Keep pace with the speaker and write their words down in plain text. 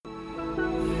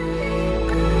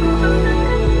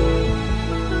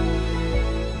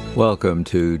Welcome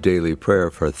to Daily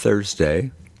Prayer for Thursday.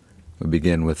 We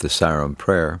begin with the Sarum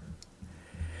Prayer.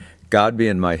 God be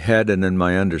in my head and in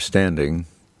my understanding.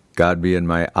 God be in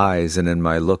my eyes and in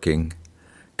my looking.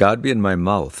 God be in my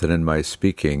mouth and in my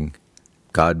speaking.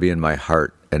 God be in my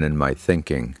heart and in my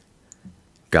thinking.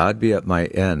 God be at my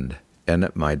end and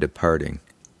at my departing.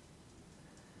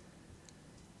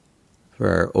 For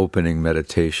our opening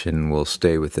meditation, we'll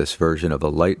stay with this version of a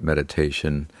light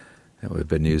meditation that we've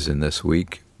been using this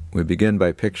week. We begin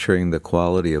by picturing the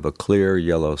quality of a clear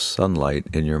yellow sunlight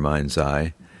in your mind's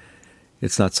eye.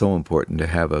 It's not so important to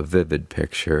have a vivid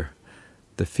picture.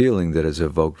 The feeling that is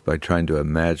evoked by trying to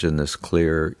imagine this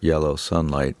clear yellow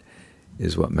sunlight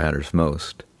is what matters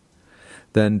most.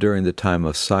 Then, during the time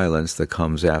of silence that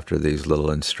comes after these little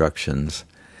instructions,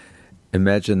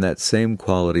 imagine that same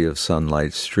quality of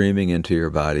sunlight streaming into your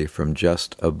body from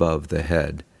just above the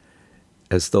head,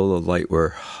 as though the light were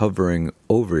hovering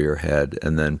over your head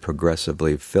and then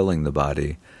progressively filling the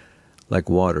body like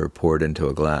water poured into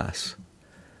a glass,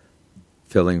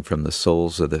 filling from the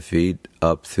soles of the feet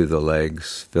up through the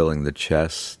legs, filling the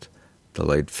chest, the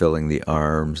light filling the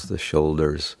arms, the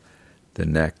shoulders, the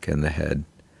neck, and the head.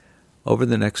 Over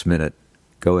the next minute,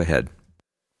 go ahead.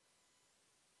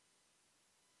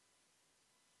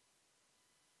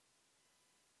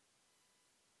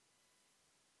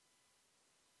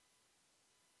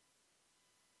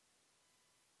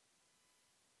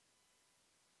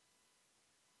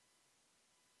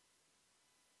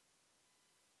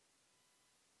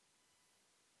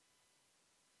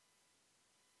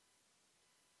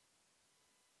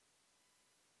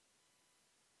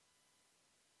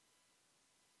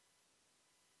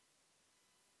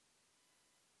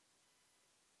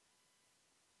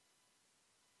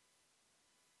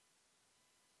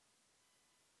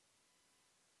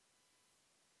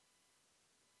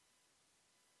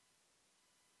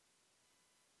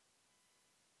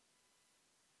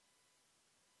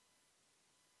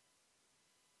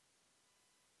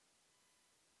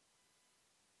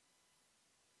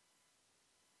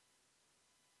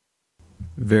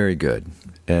 Very good.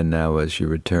 And now as you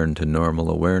return to normal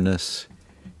awareness,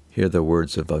 hear the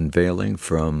words of unveiling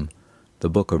from the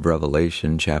book of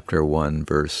Revelation, chapter 1,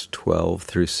 verse 12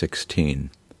 through 16.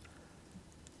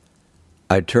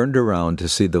 I turned around to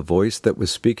see the voice that was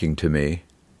speaking to me,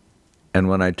 and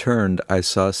when I turned, I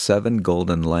saw 7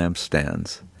 golden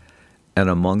lampstands, and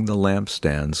among the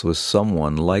lampstands was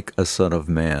someone like a son of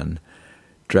man,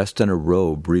 dressed in a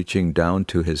robe reaching down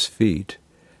to his feet,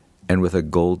 and with a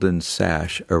golden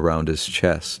sash around his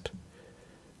chest.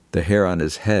 The hair on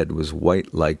his head was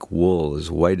white like wool,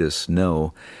 as white as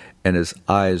snow, and his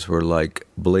eyes were like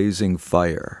blazing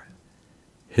fire.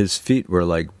 His feet were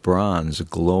like bronze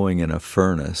glowing in a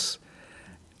furnace,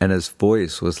 and his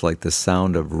voice was like the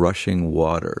sound of rushing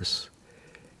waters.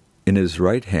 In his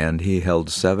right hand he held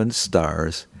 7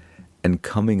 stars, and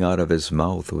coming out of his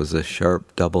mouth was a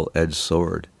sharp double-edged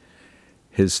sword.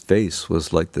 His face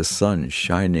was like the sun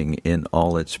shining in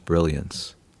all its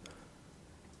brilliance.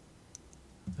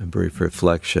 A brief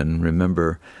reflection.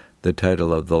 Remember, the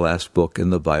title of the last book in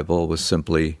the Bible was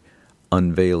simply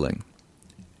Unveiling.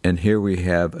 And here we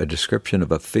have a description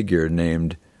of a figure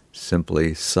named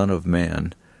simply Son of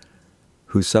Man,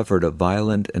 who suffered a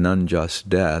violent and unjust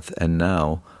death, and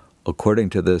now,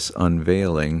 according to this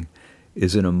unveiling,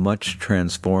 is in a much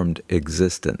transformed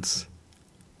existence.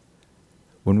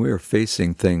 When we are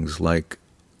facing things like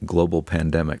global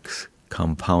pandemics,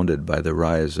 compounded by the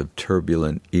rise of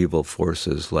turbulent evil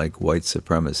forces like white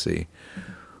supremacy,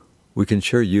 we can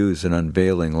sure use an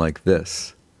unveiling like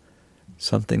this,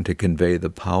 something to convey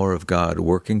the power of God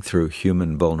working through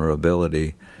human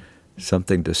vulnerability,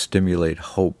 something to stimulate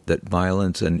hope that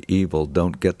violence and evil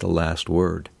don't get the last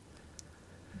word.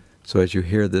 So as you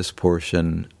hear this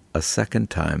portion a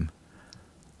second time,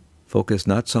 focus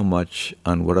not so much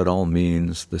on what it all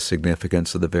means, the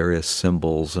significance of the various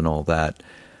symbols and all that,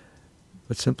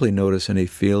 but simply notice any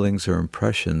feelings or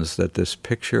impressions that this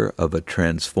picture of a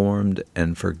transformed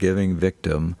and forgiving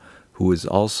victim who is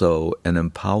also an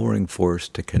empowering force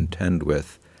to contend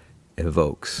with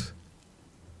evokes.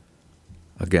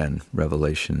 Again,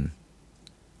 Revelation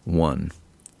 1.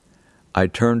 I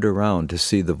turned around to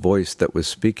see the voice that was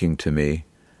speaking to me,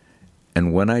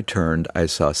 and when I turned, I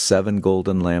saw 7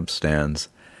 golden lampstands,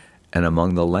 and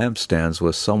among the lampstands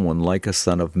was someone like a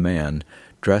son of man,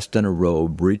 dressed in a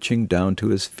robe reaching down to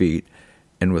his feet,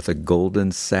 and with a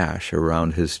golden sash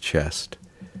around his chest.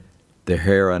 The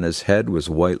hair on his head was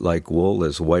white like wool,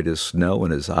 as white as snow,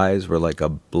 and his eyes were like a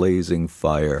blazing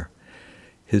fire.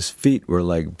 His feet were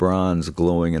like bronze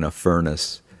glowing in a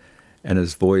furnace, and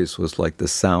his voice was like the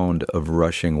sound of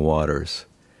rushing waters.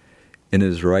 In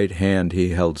his right hand he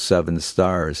held 7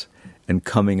 stars, and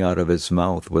coming out of his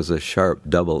mouth was a sharp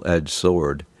double-edged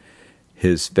sword.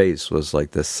 His face was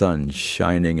like the sun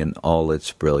shining in all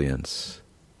its brilliance.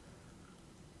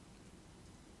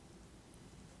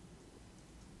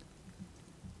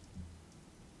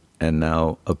 And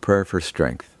now a prayer for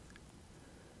strength.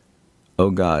 O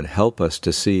God, help us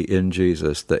to see in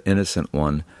Jesus, the innocent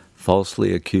one,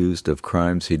 falsely accused of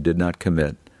crimes he did not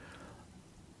commit.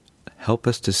 Help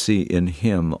us to see in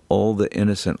him all the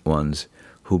innocent ones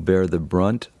who bear the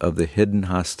brunt of the hidden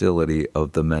hostility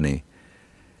of the many.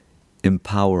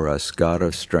 Empower us, God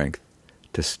of strength,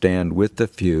 to stand with the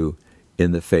few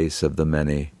in the face of the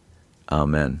many.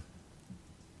 Amen.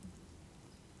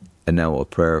 And now a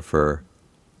prayer for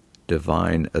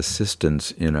divine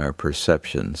assistance in our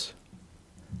perceptions.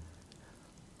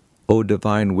 O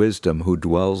divine wisdom who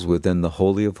dwells within the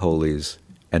Holy of Holies,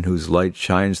 and whose light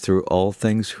shines through all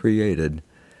things created,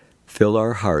 fill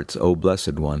our hearts, O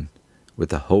Blessed One, with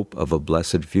the hope of a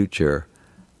blessed future.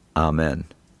 Amen.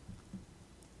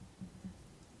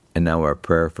 And now our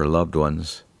prayer for loved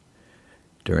ones.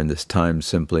 During this time,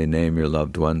 simply name your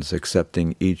loved ones,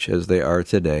 accepting each as they are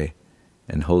today,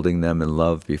 and holding them in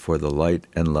love before the light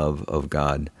and love of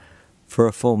God. For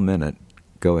a full minute,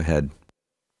 go ahead.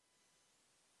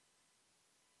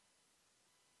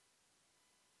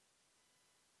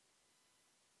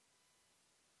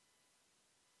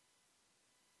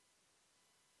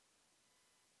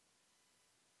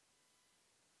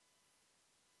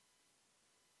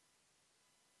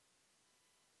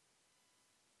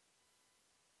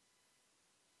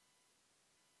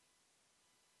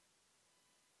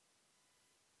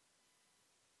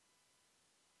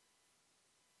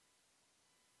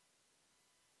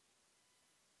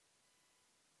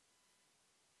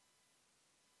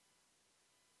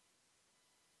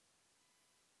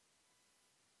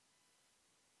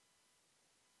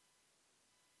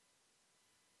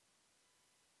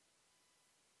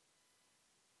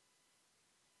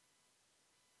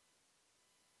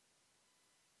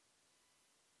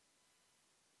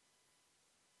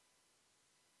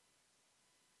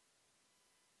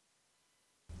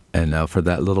 And now for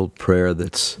that little prayer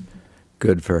that's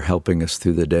good for helping us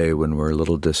through the day when we're a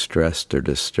little distressed or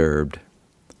disturbed.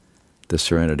 The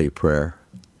Serenity Prayer.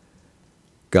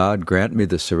 God, grant me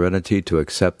the serenity to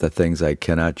accept the things I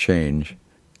cannot change,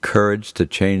 courage to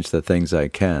change the things I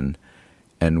can,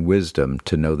 and wisdom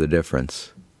to know the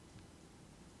difference.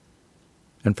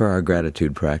 And for our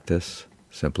gratitude practice,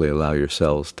 simply allow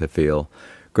yourselves to feel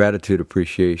gratitude,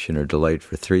 appreciation, or delight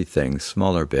for 3 things,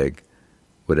 small or big,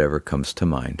 whatever comes to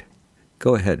mind.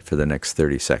 Go ahead for the next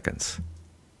 30 seconds.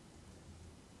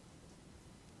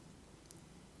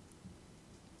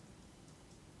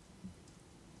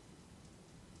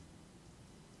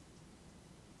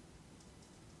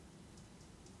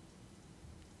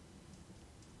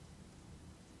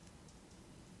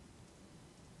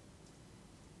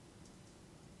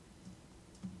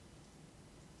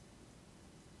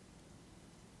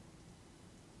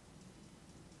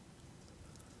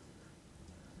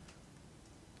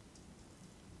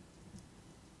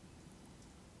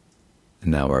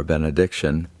 And now our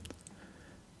benediction,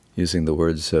 using the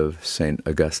words of St.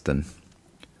 Augustine.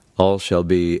 All shall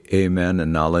be Amen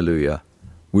and Alleluia.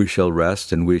 We shall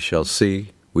rest and we shall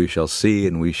see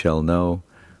and we shall know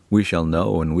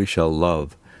and we shall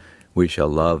love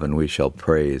and we shall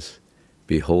praise.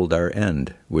 Behold our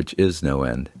end, which is no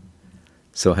end.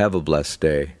 So have a blessed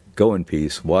day. Go in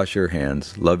peace, wash your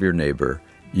hands, love your neighbor.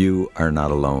 You are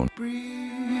not alone. Breathe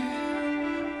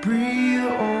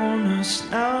on us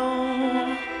now.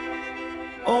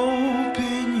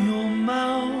 Open your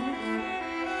mouth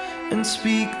and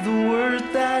speak the word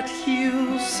that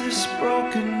heals this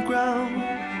broken ground.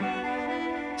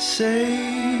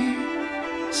 Say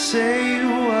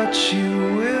what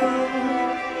you will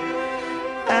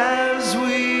as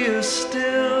we are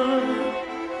still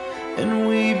and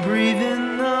we breathe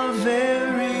in the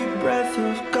very breath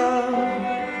of God.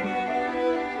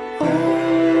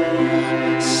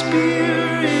 Oh,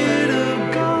 Spirit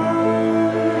of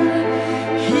God,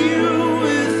 here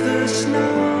with us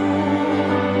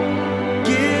now,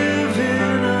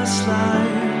 giving us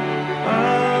life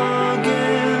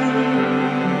again.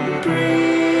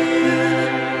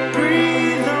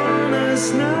 Breathe on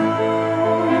us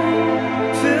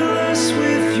now, fill us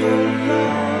with your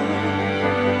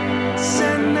love,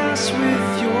 send us with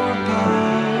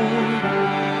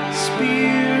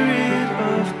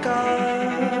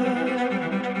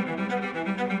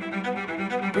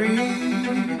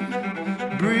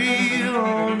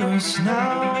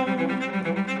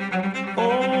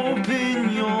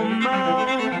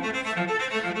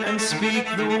speak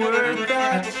the word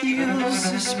that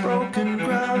heals this broken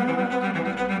ground.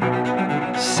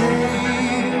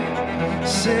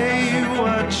 Say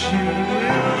what you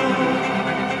will.